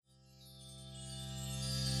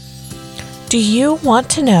Do you want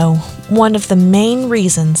to know one of the main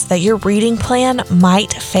reasons that your reading plan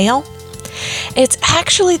might fail? It's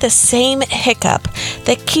actually the same hiccup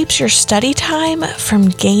that keeps your study time from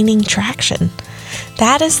gaining traction.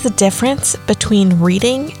 That is the difference between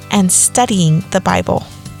reading and studying the Bible.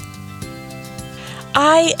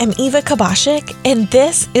 I am Eva Kabashik, and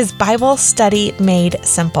this is Bible Study Made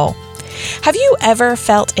Simple. Have you ever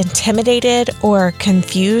felt intimidated or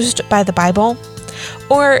confused by the Bible?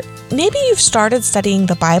 Or maybe you've started studying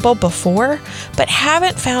the Bible before, but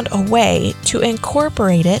haven't found a way to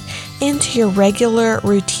incorporate it into your regular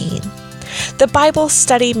routine. The Bible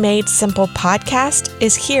Study Made Simple podcast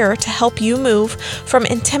is here to help you move from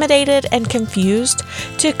intimidated and confused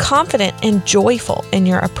to confident and joyful in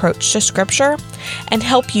your approach to Scripture and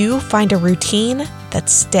help you find a routine that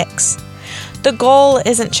sticks. The goal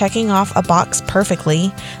isn't checking off a box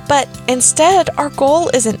perfectly, but instead our goal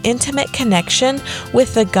is an intimate connection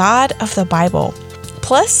with the God of the Bible,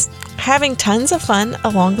 plus having tons of fun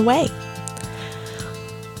along the way.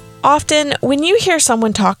 Often, when you hear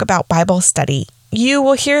someone talk about Bible study, you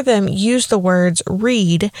will hear them use the words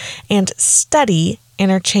read and study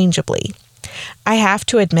interchangeably. I have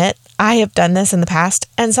to admit, I have done this in the past,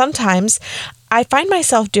 and sometimes I find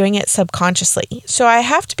myself doing it subconsciously, so I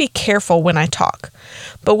have to be careful when I talk.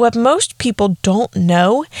 But what most people don't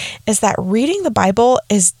know is that reading the Bible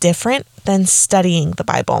is different than studying the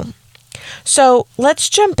Bible. So let's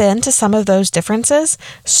jump into some of those differences,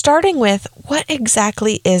 starting with what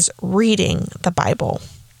exactly is reading the Bible.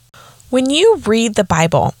 When you read the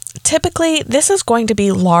Bible, typically this is going to be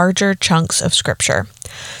larger chunks of Scripture.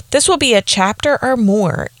 This will be a chapter or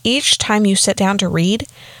more each time you sit down to read,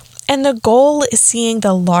 and the goal is seeing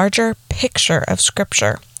the larger picture of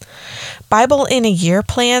Scripture. Bible in a Year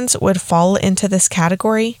plans would fall into this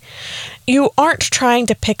category. You aren't trying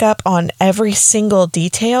to pick up on every single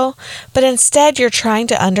detail, but instead you're trying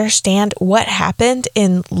to understand what happened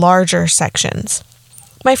in larger sections.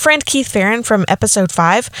 My friend Keith Farron from episode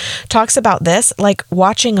 5 talks about this like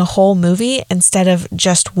watching a whole movie instead of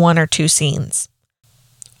just one or two scenes.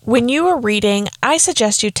 When you are reading, I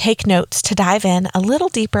suggest you take notes to dive in a little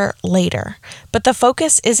deeper later, but the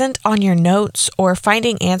focus isn't on your notes or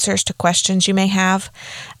finding answers to questions you may have.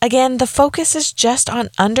 Again, the focus is just on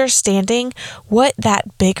understanding what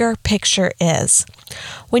that bigger picture is.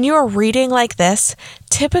 When you are reading like this,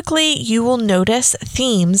 typically you will notice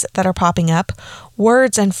themes that are popping up,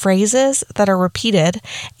 words and phrases that are repeated,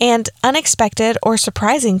 and unexpected or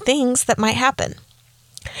surprising things that might happen.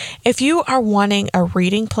 If you are wanting a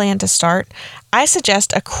reading plan to start, I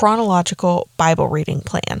suggest a chronological Bible reading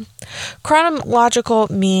plan. Chronological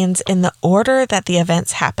means in the order that the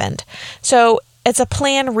events happened. So it's a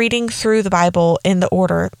plan reading through the Bible in the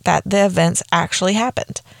order that the events actually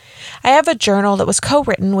happened. I have a journal that was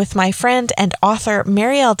co-written with my friend and author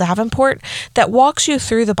Marielle Davenport that walks you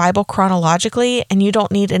through the Bible chronologically, and you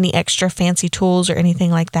don't need any extra fancy tools or anything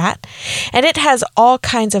like that. And it has all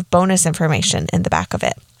kinds of bonus information in the back of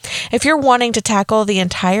it. If you're wanting to tackle the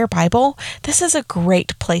entire Bible, this is a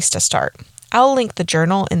great place to start. I'll link the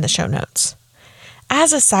journal in the show notes.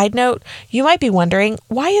 As a side note, you might be wondering,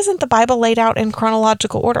 why isn't the Bible laid out in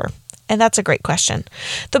chronological order? And that's a great question.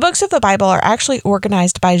 The books of the Bible are actually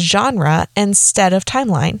organized by genre instead of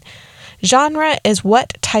timeline. Genre is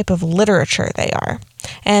what type of literature they are.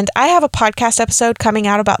 And I have a podcast episode coming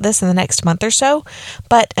out about this in the next month or so.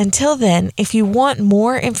 But until then, if you want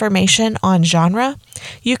more information on genre,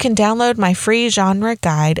 you can download my free genre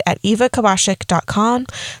guide at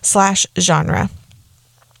evakabashik.com/genre.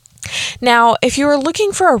 Now, if you are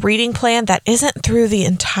looking for a reading plan that isn't through the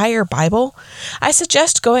entire Bible, I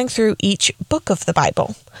suggest going through each book of the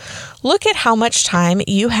Bible. Look at how much time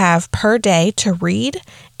you have per day to read,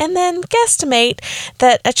 and then guesstimate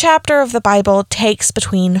that a chapter of the Bible takes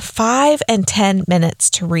between 5 and 10 minutes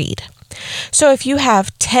to read. So if you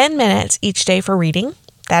have 10 minutes each day for reading,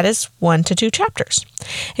 that is 1 to 2 chapters.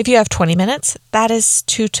 If you have 20 minutes, that is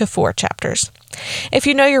 2 to 4 chapters. If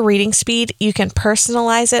you know your reading speed, you can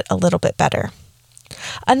personalize it a little bit better.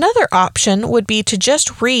 Another option would be to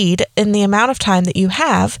just read in the amount of time that you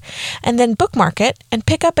have, and then bookmark it and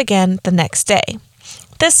pick up again the next day.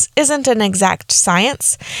 This isn't an exact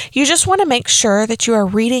science. You just want to make sure that you are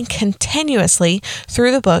reading continuously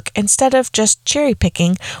through the book instead of just cherry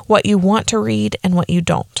picking what you want to read and what you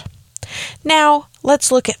don't. Now,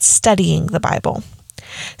 let's look at studying the Bible.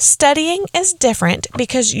 Studying is different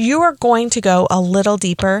because you are going to go a little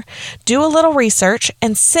deeper, do a little research,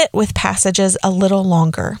 and sit with passages a little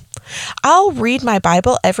longer. I'll read my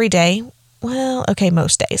Bible every day. Well, okay,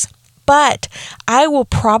 most days. But I will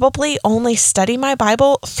probably only study my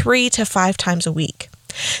Bible 3 to 5 times a week.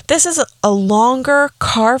 This is a longer,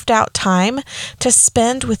 carved out time to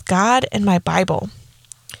spend with God and my Bible.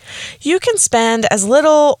 You can spend as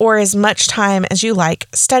little or as much time as you like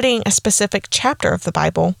studying a specific chapter of the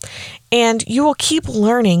Bible, and you will keep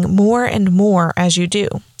learning more and more as you do.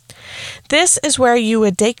 This is where you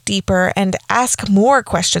would dig deeper and ask more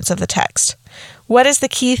questions of the text. What is the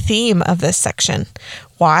key theme of this section?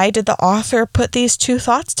 Why did the author put these two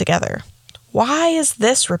thoughts together? Why is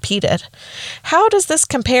this repeated? How does this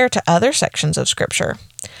compare to other sections of Scripture?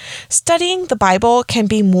 Studying the Bible can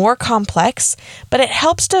be more complex, but it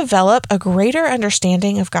helps develop a greater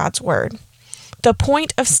understanding of God's Word. The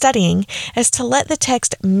point of studying is to let the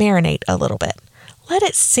text marinate a little bit. Let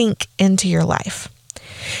it sink into your life.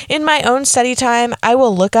 In my own study time, I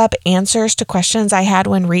will look up answers to questions I had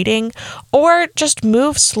when reading, or just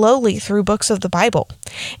move slowly through books of the Bible,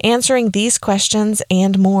 answering these questions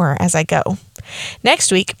and more as I go.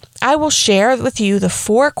 Next week, I will share with you the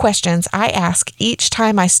 4 questions I ask each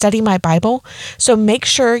time I study my Bible, so make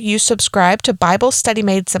sure you subscribe to Bible Study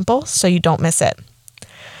Made Simple so you don't miss it.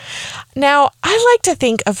 Now, I like to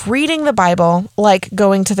think of reading the Bible like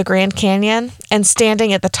going to the Grand Canyon and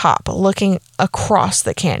standing at the top, looking across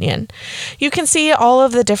the canyon. You can see all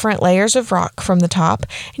of the different layers of rock from the top,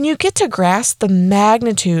 and you get to grasp the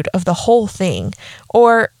magnitude of the whole thing,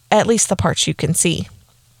 or at least the parts you can see.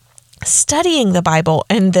 Studying the Bible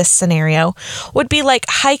in this scenario would be like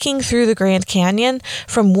hiking through the Grand Canyon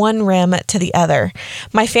from one rim to the other.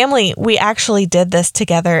 My family, we actually did this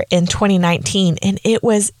together in 2019, and it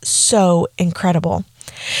was so incredible.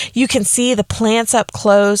 You can see the plants up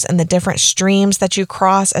close and the different streams that you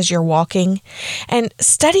cross as you're walking. And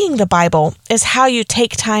studying the Bible is how you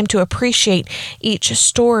take time to appreciate each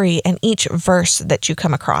story and each verse that you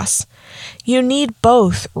come across. You need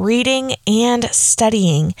both reading and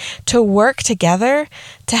studying to work together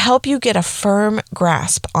to help you get a firm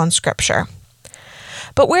grasp on Scripture.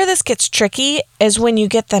 But where this gets tricky is when you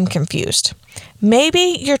get them confused.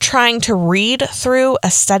 Maybe you're trying to read through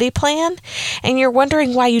a study plan and you're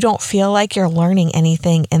wondering why you don't feel like you're learning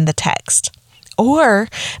anything in the text. Or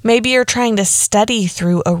maybe you're trying to study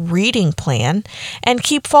through a reading plan and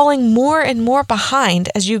keep falling more and more behind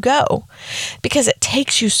as you go because it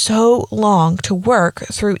takes you so long to work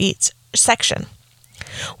through each section.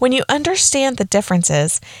 When you understand the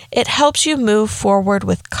differences, it helps you move forward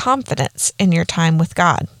with confidence in your time with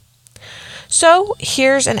God. So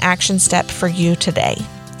here's an action step for you today.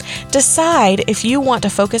 Decide if you want to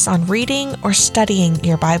focus on reading or studying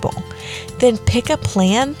your Bible. Then pick a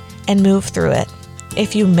plan and move through it.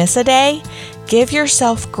 If you miss a day, give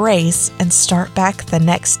yourself grace and start back the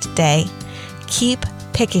next day. Keep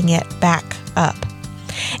picking it back up.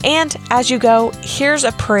 And as you go, here's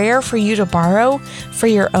a prayer for you to borrow for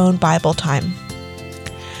your own Bible time.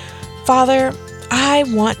 Father, I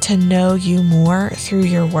want to know you more through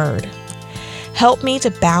your word. Help me to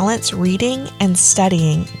balance reading and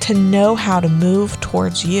studying to know how to move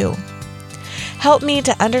towards you. Help me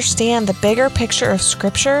to understand the bigger picture of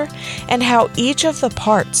Scripture and how each of the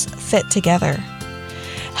parts fit together.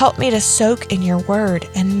 Help me to soak in your word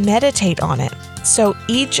and meditate on it so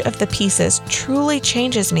each of the pieces truly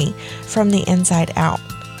changes me from the inside out.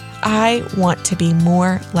 I want to be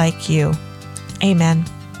more like you. Amen.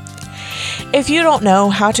 If you don't know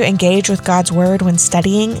how to engage with God's Word when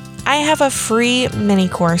studying, I have a free mini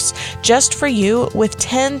course just for you with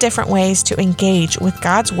 10 different ways to engage with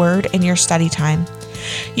God's Word in your study time.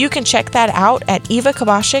 You can check that out at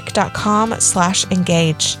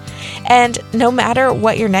evakabashik.com/engage. And no matter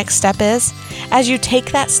what your next step is, as you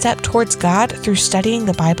take that step towards God through studying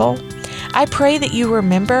the Bible, I pray that you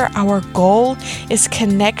remember our goal is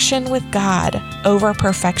connection with God over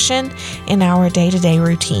perfection in our day-to-day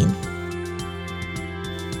routine.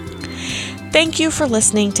 Thank you for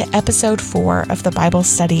listening to episode 4 of the Bible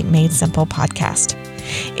Study Made Simple podcast.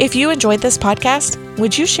 If you enjoyed this podcast,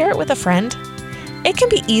 would you share it with a friend? It can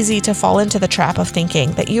be easy to fall into the trap of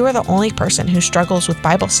thinking that you are the only person who struggles with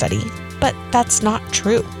Bible study, but that's not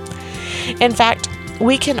true. In fact,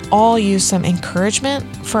 we can all use some encouragement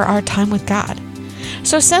for our time with God.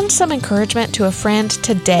 So send some encouragement to a friend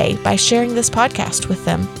today by sharing this podcast with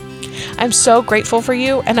them. I'm so grateful for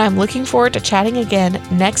you, and I'm looking forward to chatting again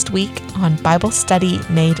next week on Bible Study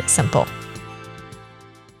Made Simple.